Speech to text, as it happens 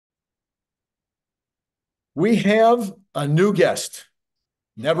We have a new guest,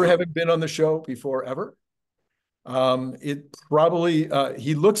 never having been on the show before ever. It probably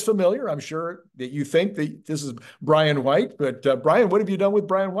he looks familiar. I'm sure that you think that this is Brian White, but Brian, what have you done with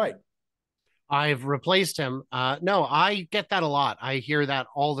Brian White? I've replaced him. No, I get that a lot. I hear that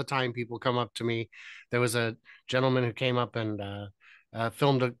all the time. People come up to me. There was a gentleman who came up and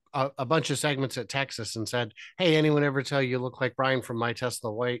filmed a bunch of segments at Texas and said, "Hey, anyone ever tell you look like Brian from My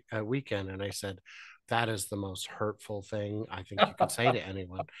Weekend?" And I said, "That is the most hurtful thing I think you could say to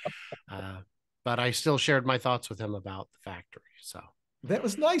anyone." Uh, but I still shared my thoughts with him about the factory. So That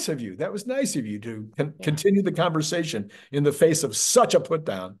was nice of you. That was nice of you to yeah, continue the conversation in the face of such a put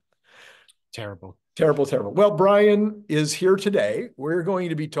down. terrible. Terrible, terrible. Well, Brian is here today. We're going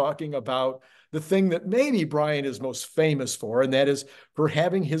to be talking about the thing that maybe Brian is most famous for, and that is for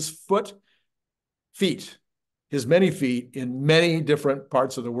having feet, his many feet in many different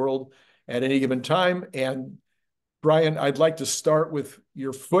parts of the world at any given time. And Brian, I'd like to start with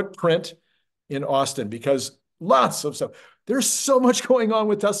your footprint in Austin because lots of stuff. There's so much going on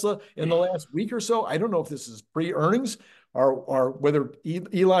with Tesla in the last week or so. I don't know if this is pre-earnings or whether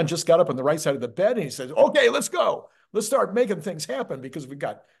Elon just got up on the right side of the bed and he says, okay, let's go. Let's start making things happen because we've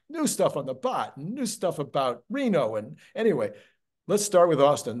got new stuff on the bot and new stuff about Reno. And anyway, let's start with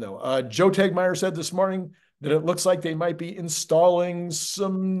Austin, though. Joe Tegmeyer said this morning that it looks like they might be installing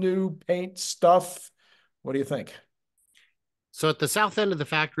some new paint stuff. What do you think? So at the south end of the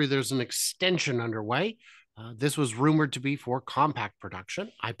factory, there's an extension underway. This was rumored to be for compact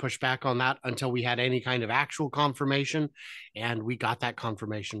production. I pushed back on that until we had any kind of actual confirmation, and we got that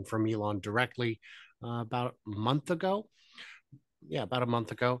confirmation from Elon directly about a month ago. Yeah, about a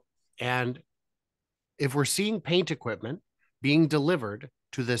month ago. And if we're seeing paint equipment being delivered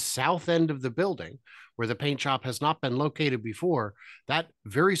to the south end of the building where the paint shop has not been located before, that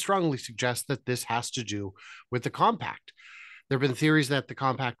very strongly suggests that this has to do with the compact. There have been theories that the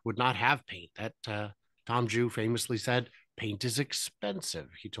compact would not have paint. That Tom Jew famously said, "Paint is expensive."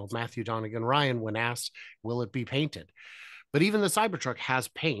 He told Matthew Donegan Ryan when asked, "Will it be painted?" But even the Cybertruck has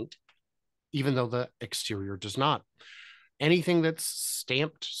paint, even though the exterior does not. Anything that's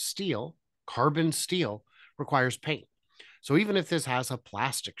stamped steel, carbon steel, requires paint. So even if this has a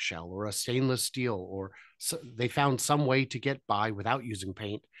plastic shell or a stainless steel, or they found some way to get by without using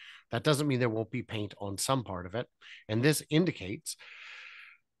paint, that doesn't mean there won't be paint on some part of it. And this indicates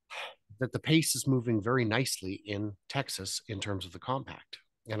that the pace is moving very nicely in Texas in terms of the compact.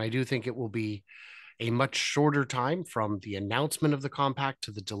 And I do think it will be a much shorter time from the announcement of the compact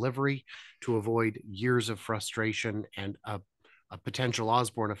to the delivery to avoid years of frustration and a potential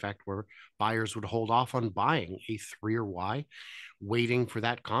Osborne effect where buyers would hold off on buying a 3 or Y, waiting for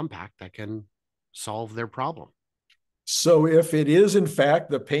that compact that can solve their problem. So if it is in fact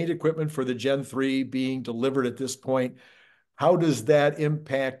the paint equipment for the Gen 3 being delivered at this point, how does that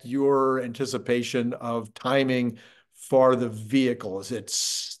impact your anticipation of timing for the vehicle? Did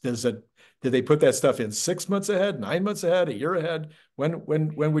they put that stuff in 6 months ahead, 9 months ahead, a year ahead?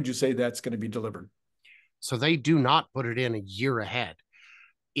 When would you say that's going to be delivered? So they do not put it in a year ahead.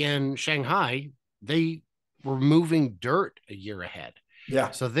 In Shanghai, they were moving dirt a year ahead.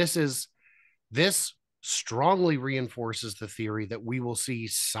 Yeah. So this strongly reinforces the theory that we will see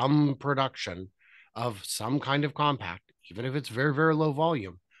some production of some kind of compact, even if it's very, very low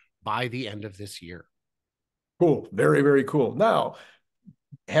volume, by the end of this year. Cool. Very, very cool. Now,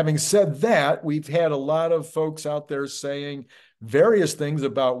 having said that, we've had a lot of folks out there saying various things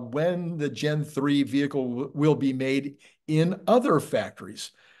about when the Gen 3 vehicle will be made in other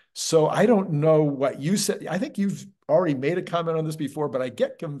factories. So I don't know what you said. I think you've already made a comment on this before, but I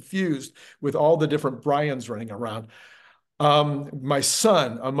get confused with all the different Brians running around. My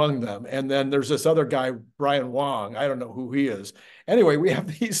son among them. And then there's this other guy, Brian Wong. I don't know who he is. Anyway, we have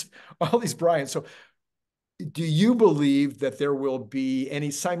all these Brians. So do you believe that there will be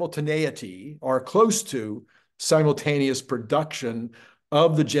any simultaneity or close to simultaneous production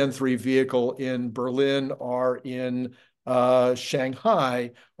of the Gen 3 vehicle in Berlin or in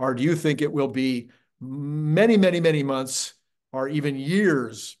Shanghai? Or do you think it will be many, many, many months or even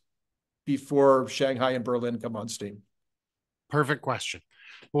years before Shanghai and Berlin come on steam? Perfect question.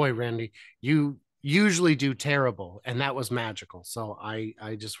 Boy, Randy, you usually do terrible, and that was magical. So I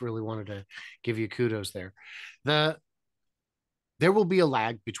just really wanted to give you kudos there. The There will be a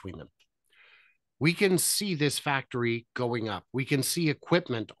lag between them. We can see this factory going up. We can see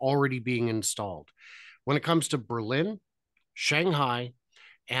equipment already being installed. When it comes to Berlin, Shanghai,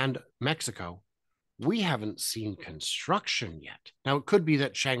 and Mexico, we haven't seen construction yet. Now, it could be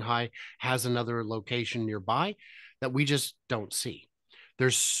that Shanghai has another location nearby that we just don't see.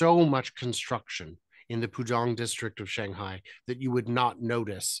 There's so much construction in the Pudong district of Shanghai that you would not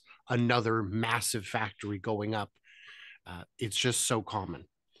notice another massive factory going up. It's just so common.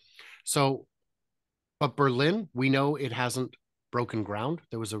 So, but Berlin, we know it hasn't broken ground.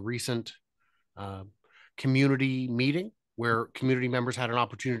 There was a recent uh, community meeting where community members had an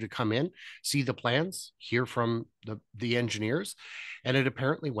opportunity to come in, see the plans, hear from the engineers, and it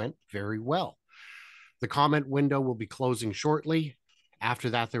apparently went very well. The comment window will be closing shortly. After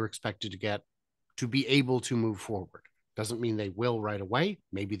that, they're expected to be able to move forward. Doesn't mean they will right away.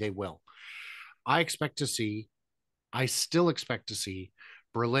 Maybe they will. I still expect to see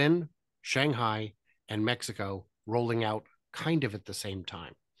Berlin, Shanghai, and Mexico rolling out kind of at the same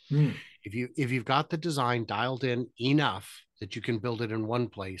time. Mm. If you've got the design dialed in enough that you can build it in one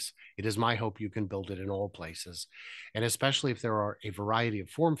place, it is my hope you can build it in all places. And especially if there are a variety of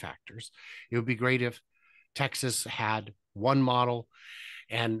form factors, it would be great if Texas had one model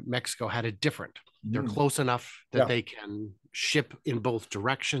and Mexico had a different. They're close enough that they can ship in both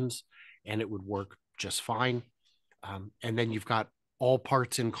directions and it would work just fine. And then you've got all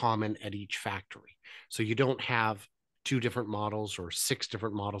parts in common at each factory. So you don't have 2 different models or 6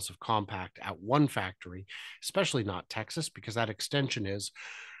 different models of compact at one factory, especially not Texas, because that extension is,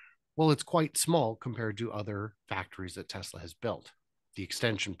 well, it's quite small compared to other factories that Tesla has built. The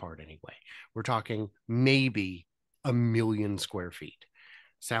extension part, anyway. We're talking maybe 1 million square feet.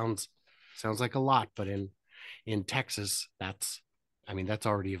 Sounds like a lot, but in Texas, that's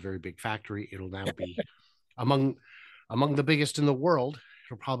already a very big factory. It'll now be among the biggest in the world.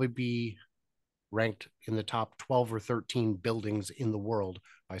 It'll probably be ranked in the top 12 or 13 buildings in the world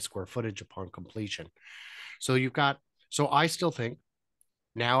by square footage upon completion. So I still think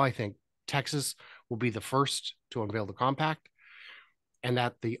Texas will be the first to unveil the compact, and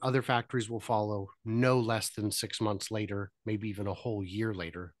that the other factories will follow no less than 6 months later, maybe even a whole year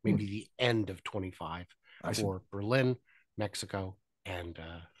later, maybe the end of 25 for Berlin, Mexico, and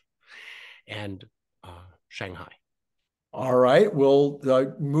Shanghai. All right. Well,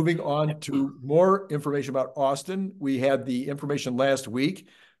 moving on to more information about Austin. We had the information last week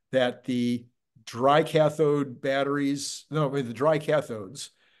that the dry cathodes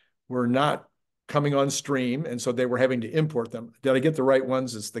were not coming on stream, and so they were having to import them. Did I get the right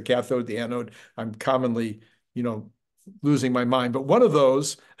ones? It's the cathode, the anode. I'm commonly, losing my mind. But one of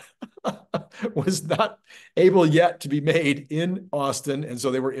those was not able yet to be made in Austin, and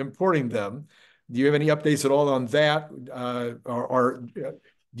so they were importing them. Do you have any updates at all on that? Or do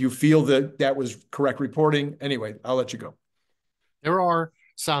you feel that was correct reporting? Anyway, I'll let you go. There are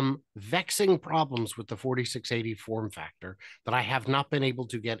some vexing problems with the 4680 form factor that I have not been able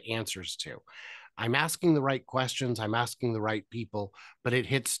to get answers to. I'm asking the right questions, I'm asking the right people, but it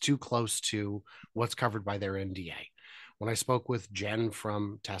hits too close to what's covered by their NDA. When I spoke with Jen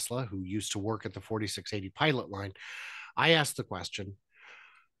from Tesla, who used to work at the 4680 pilot line, I asked the question.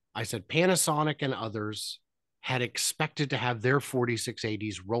 I said Panasonic and others had expected to have their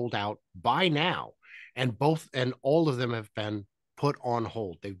 4680s rolled out by now, and all of them have been put on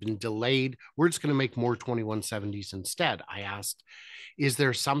hold. They've been delayed. We're just going to make more 2170s instead. I asked, is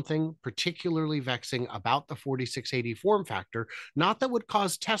there something particularly vexing about the 4680 form factor, not that would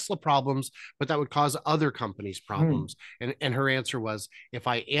cause Tesla problems, but that would cause other companies problems? And her answer was, if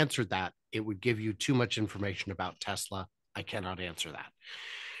I answered that, it would give you too much information about Tesla. I cannot answer that.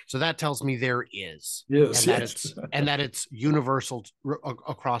 So that tells me there is, and that it's universal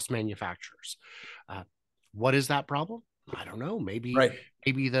across manufacturers. What is that problem? I don't know. Maybe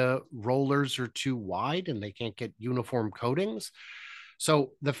the rollers are too wide and they can't get uniform coatings.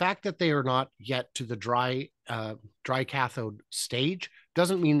 So the fact that they are not yet to the dry cathode stage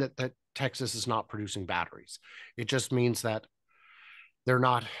doesn't mean that Texas is not producing batteries. It just means that they're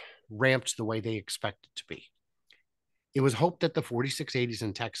not ramped the way they expect it to be. It was hoped that the 4680s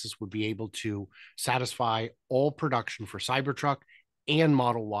in Texas would be able to satisfy all production for Cybertruck and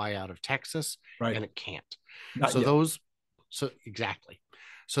Model Y out of Texas, and it can't. Exactly.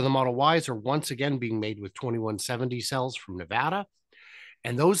 So the Model Ys are once again being made with 2170 cells from Nevada,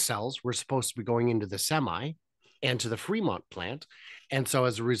 and those cells were supposed to be going into the Semi and to the Fremont plant. And so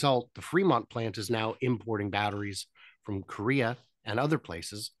as a result, the Fremont plant is now importing batteries from Korea and other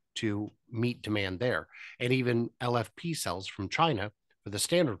places to meet demand there, and even LFP cells from China for the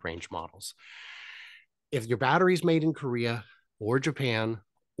standard range models. If your battery is made in Korea or Japan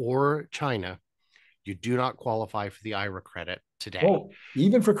or China, you do not qualify for the IRA credit today. Oh,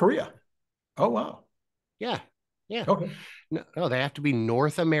 even for Korea? Oh, wow. Yeah. Okay. No, they have to be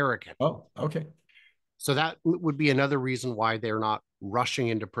North American. Oh, okay. So that would be another reason why they're not rushing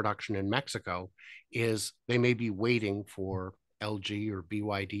into production in Mexico, is they may be waiting for LG or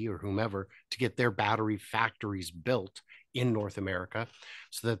BYD or whomever to get their battery factories built in North America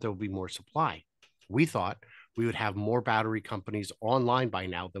so that there'll be more supply. We thought we would have more battery companies online by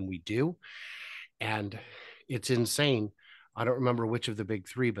now than we do. And it's insane. I don't remember which of the big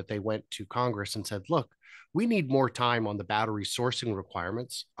three, but they went to Congress and said, look, we need more time on the battery sourcing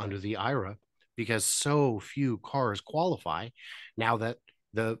requirements under the IRA because so few cars qualify now that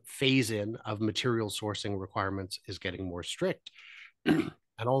the phase in of material sourcing requirements is getting more strict. And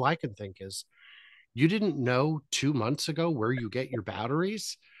all I can think is, you didn't know 2 months ago where you get your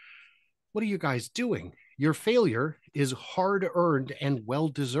batteries? What are you guys doing? Your failure is hard earned and well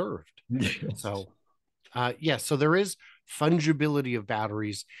deserved. So, yes, so there is fungibility of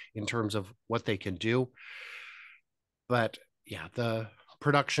batteries in terms of what they can do. But yeah, the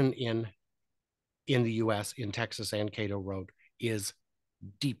production in the US, in Texas and Cato Road, is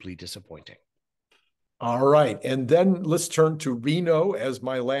deeply disappointing. All right. And then let's turn to Reno as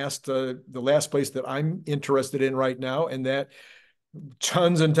my the last place that I'm interested in right now. And that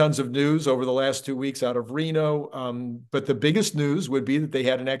tons and tons of news over the last 2 weeks out of Reno. But the biggest news would be that they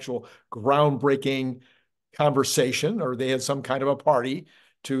had an actual groundbreaking conversation, or they had some kind of a party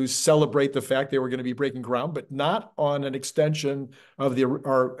to celebrate the fact they were going to be breaking ground, but not on an extension of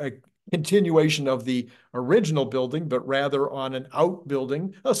or a continuation of the original building, but rather on an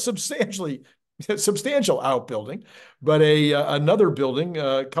outbuilding, a substantial outbuilding, but another building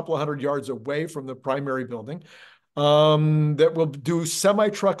a couple of 100 yards away from the primary building, that will do semi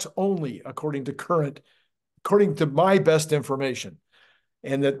trucks only, according to my best information.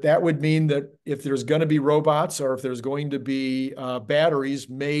 And that would mean that if there's going to be robots, or if there's going to be batteries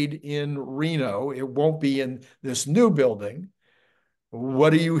made in Reno, it won't be in this new building.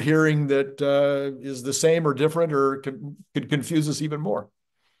 What are you hearing that is the same or different, or could confuse us even more?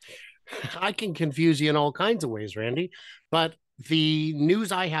 I can confuse you in all kinds of ways, Randy, but the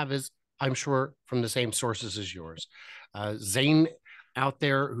news I have is, I'm sure, from the same sources as yours. Zane out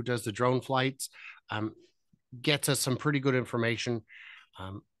there, who does the drone flights, gets us some pretty good information.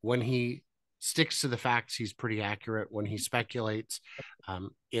 When he sticks to the facts, he's pretty accurate. When he speculates,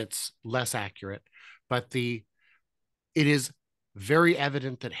 it's less accurate. But it is very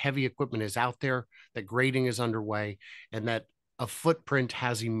evident that heavy equipment is out there, that grading is underway, and that a footprint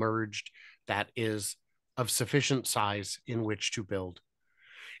has emerged that is of sufficient size in which to build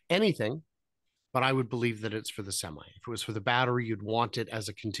anything. But I would believe that it's for the semi. If it was for the battery, you'd want it as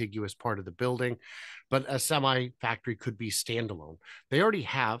a contiguous part of the building, but a semi factory could be standalone. They already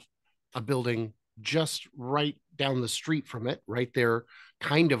have a building just right down the street from it, right there,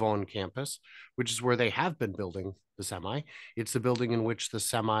 kind of on campus, which is where they have been building the semi. It's the building in which the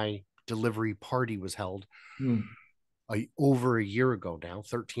semi delivery party was held over a year ago now,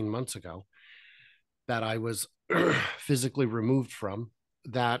 13 months ago, that I was physically removed from,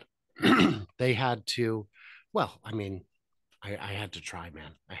 that they had to, well, I mean, I had to try,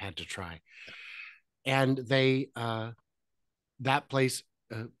 man. I had to try. And that place,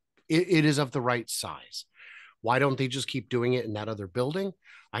 it is of the right size. Why don't they just keep doing it in that other building?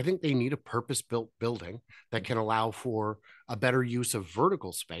 I think they need a purpose-built building that can allow for a better use of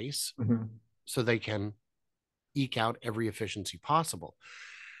vertical space, so they can eke out every efficiency possible.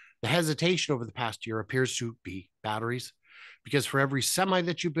 The hesitation over the past year appears to be batteries, because for every semi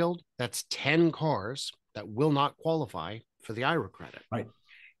that you build, that's 10 cars that will not qualify for the IRA credit. Right.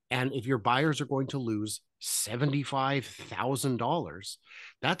 And if your buyers are going to lose $75,000,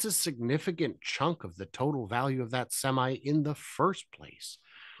 that's a significant chunk of the total value of that semi in the first place.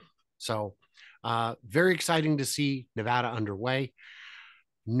 So very exciting to see Nevada underway.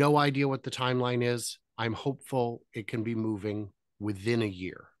 No idea what the timeline is. I'm hopeful it can be moving within a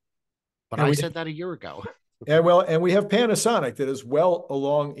year. But I said that a year ago. And we have Panasonic that is well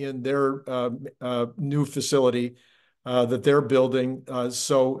along in their new facility that they're building.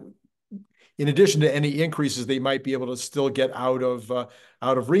 So in addition to any increases they might be able to still get out of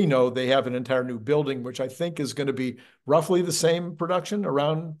Reno, they have an entire new building, which I think is going to be roughly the same production,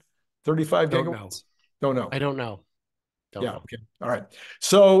 around 35 gigawatts. Don't know. I don't know. Yeah. Okay. All right.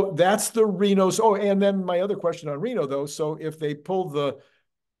 So that's the Reno. Oh, and then my other question on Reno, though. So if they're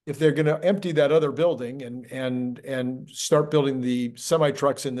going to empty that other building and start building the semi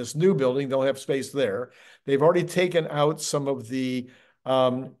trucks in this new building, they'll have space there. They've already taken out some of the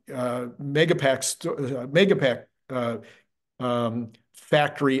Megapack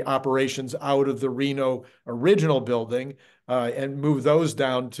factory operations out of the Reno original building and moved those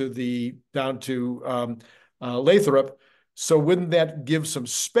down to Lathrop. So wouldn't that give some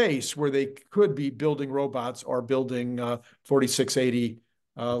space where they could be building robots or building 4680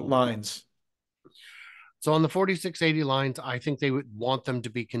 lines? So on the 4680 lines, I think they would want them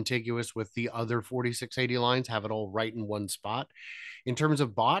to be contiguous with the other 4680 lines, have it all right in one spot. In terms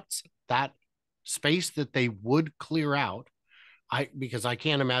of bots, that space that they would clear out, because I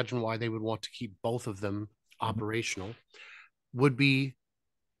can't imagine why they would want to keep both of them operational, would be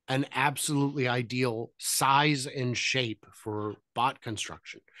an absolutely ideal size and shape for bot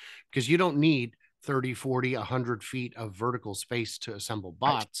construction, because you don't need 30, 40, 100 feet of vertical space to assemble Right.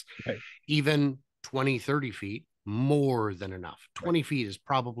 bots. Right. Even 20, 30 feet, more than enough. Right. 20 feet is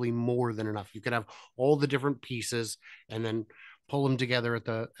probably more than enough. You could have all the different pieces and then pull them together at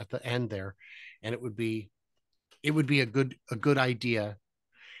the end there, and it would be a good idea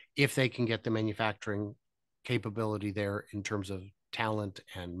if they can get the manufacturing capability there in terms of talent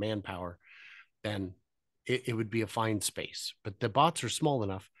and manpower. Then it would be a fine space. But the bots are small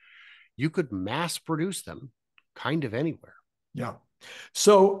enough, you could mass produce them kind of anywhere. Yeah.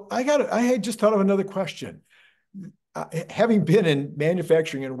 So I had just thought of another question. Having been in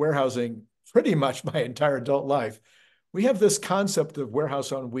manufacturing and warehousing pretty much my entire adult life, we have this concept of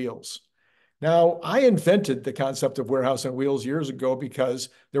warehouse on wheels. Now, I invented the concept of warehouse on wheels years ago because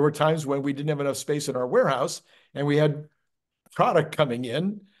there were times when we didn't have enough space in our warehouse and we had product coming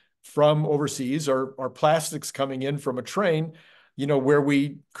in from overseas or plastics coming in from a train, where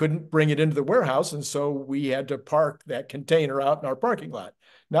we couldn't bring it into the warehouse. And so we had to park that container out in our parking lot.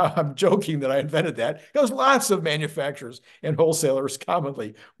 Now, I'm joking that I invented that because lots of manufacturers and wholesalers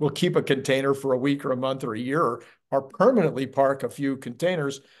commonly will keep a container for a week or a month or a year or permanently park a few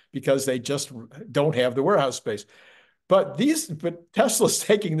containers because they just don't have the warehouse space. But Tesla's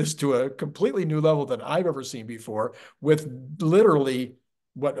taking this to a completely new level than I've ever seen before, with literally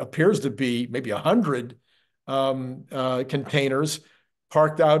what appears to be maybe 100 containers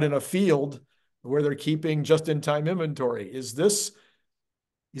parked out in a field where they're keeping just-in-time inventory. Is this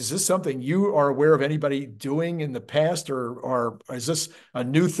something you are aware of anybody doing in the past, or is this a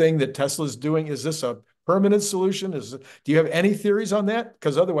new thing that Tesla's doing? Is this a permanent solution? Do you have any theories on that?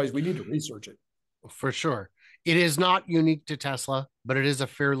 Because otherwise, we need to research it. For sure. It is not unique to Tesla, but it is a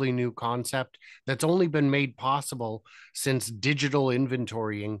fairly new concept that's only been made possible since digital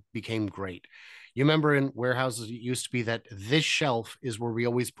inventorying became great. You remember in warehouses, it used to be that this shelf is where we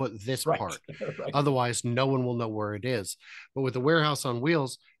always put this Right. part. Right. Otherwise, no one will know where it is. But with the warehouse on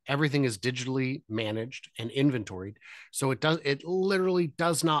wheels, everything is digitally managed and inventoried. So it literally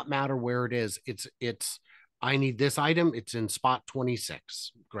does not matter where it is. It's I need this item, it's in spot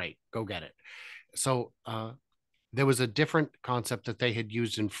 26. Great, go get it. So there was a different concept that they had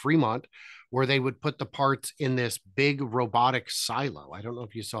used in Fremont where they would put the parts in this big robotic silo. I don't know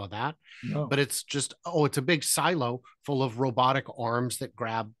if you saw that, No. but it's a big silo full of robotic arms that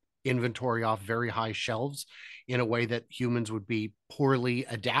grab inventory off very high shelves in a way that humans would be poorly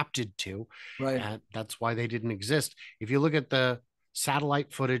adapted to. Right. And that's why they didn't exist. If you look at the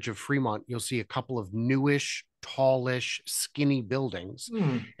satellite footage of Fremont, you'll see a couple of newish, tallish, skinny buildings,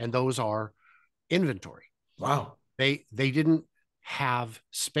 Hmm. and those are inventory. Wow. They didn't have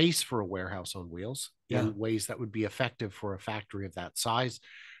space for a warehouse on wheels Yeah. in ways that would be effective for a factory of that size.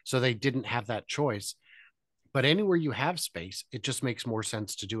 So they didn't have that choice. But anywhere you have space, it just makes more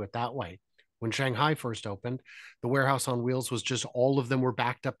sense to do it that way. When Shanghai first opened, the warehouse on wheels was just all of them were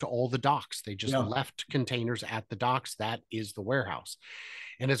backed up to all the docks. They just Yeah. left containers at the docks. That is the warehouse.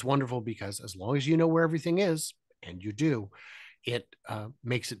 And it's wonderful because as long as you know where everything is, and you do, it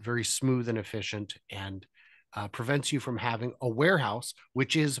makes it very smooth and efficient and prevents you from having a warehouse,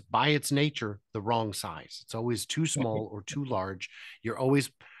 which is by its nature the wrong size. It's always too small or too large. You're always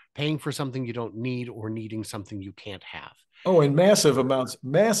paying for something you don't need or needing something you can't have. Oh, and massive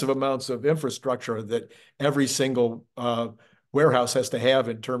amounts of infrastructure that every single warehouse has to have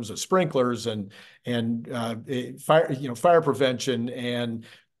in terms of sprinklers and fire prevention and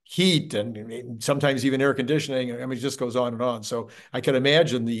heat and sometimes even air conditioning. I mean, it just goes on and on. So I can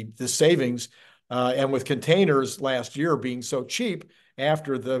imagine the savings. And with containers last year being so cheap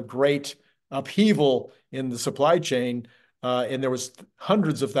after the great upheaval in the supply chain, and there was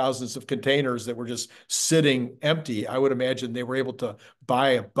hundreds of thousands of containers that were just sitting empty. I would imagine they were able to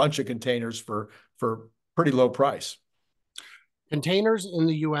buy a bunch of containers for pretty low price. Containers in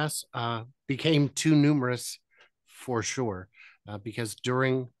the US became too numerous for sure, because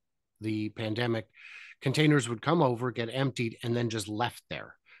during the pandemic, containers would come over, get emptied, and then just left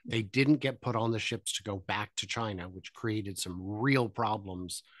there. They didn't get put on the ships to go back to China, which created some real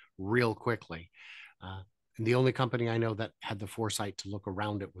problems real quickly. And the only company I know that had the foresight to look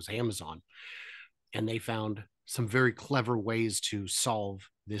around it was Amazon. And they found some very clever ways to solve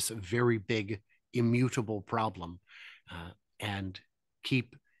this very big, immutable problem and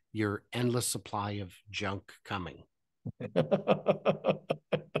keep your endless supply of junk coming.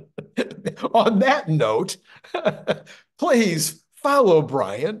 On that note, please follow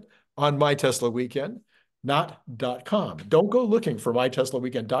Brian on MyTeslaWeekend, not.com. Don't go looking for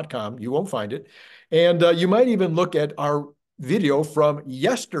MyTeslaWeekend.com. You won't find it. And you might even look at our video from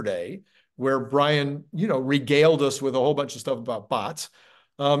yesterday where Brian, regaled us with a whole bunch of stuff about bots.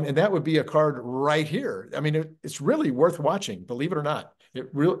 And that would be a card right here. I mean, it's really worth watching, believe it or not.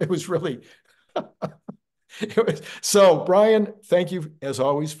 It was really so, Brian, thank you as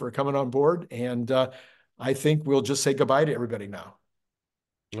always for coming on board. And I think we'll just say goodbye to everybody now.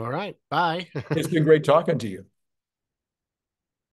 All right. Bye. It's been great talking to you.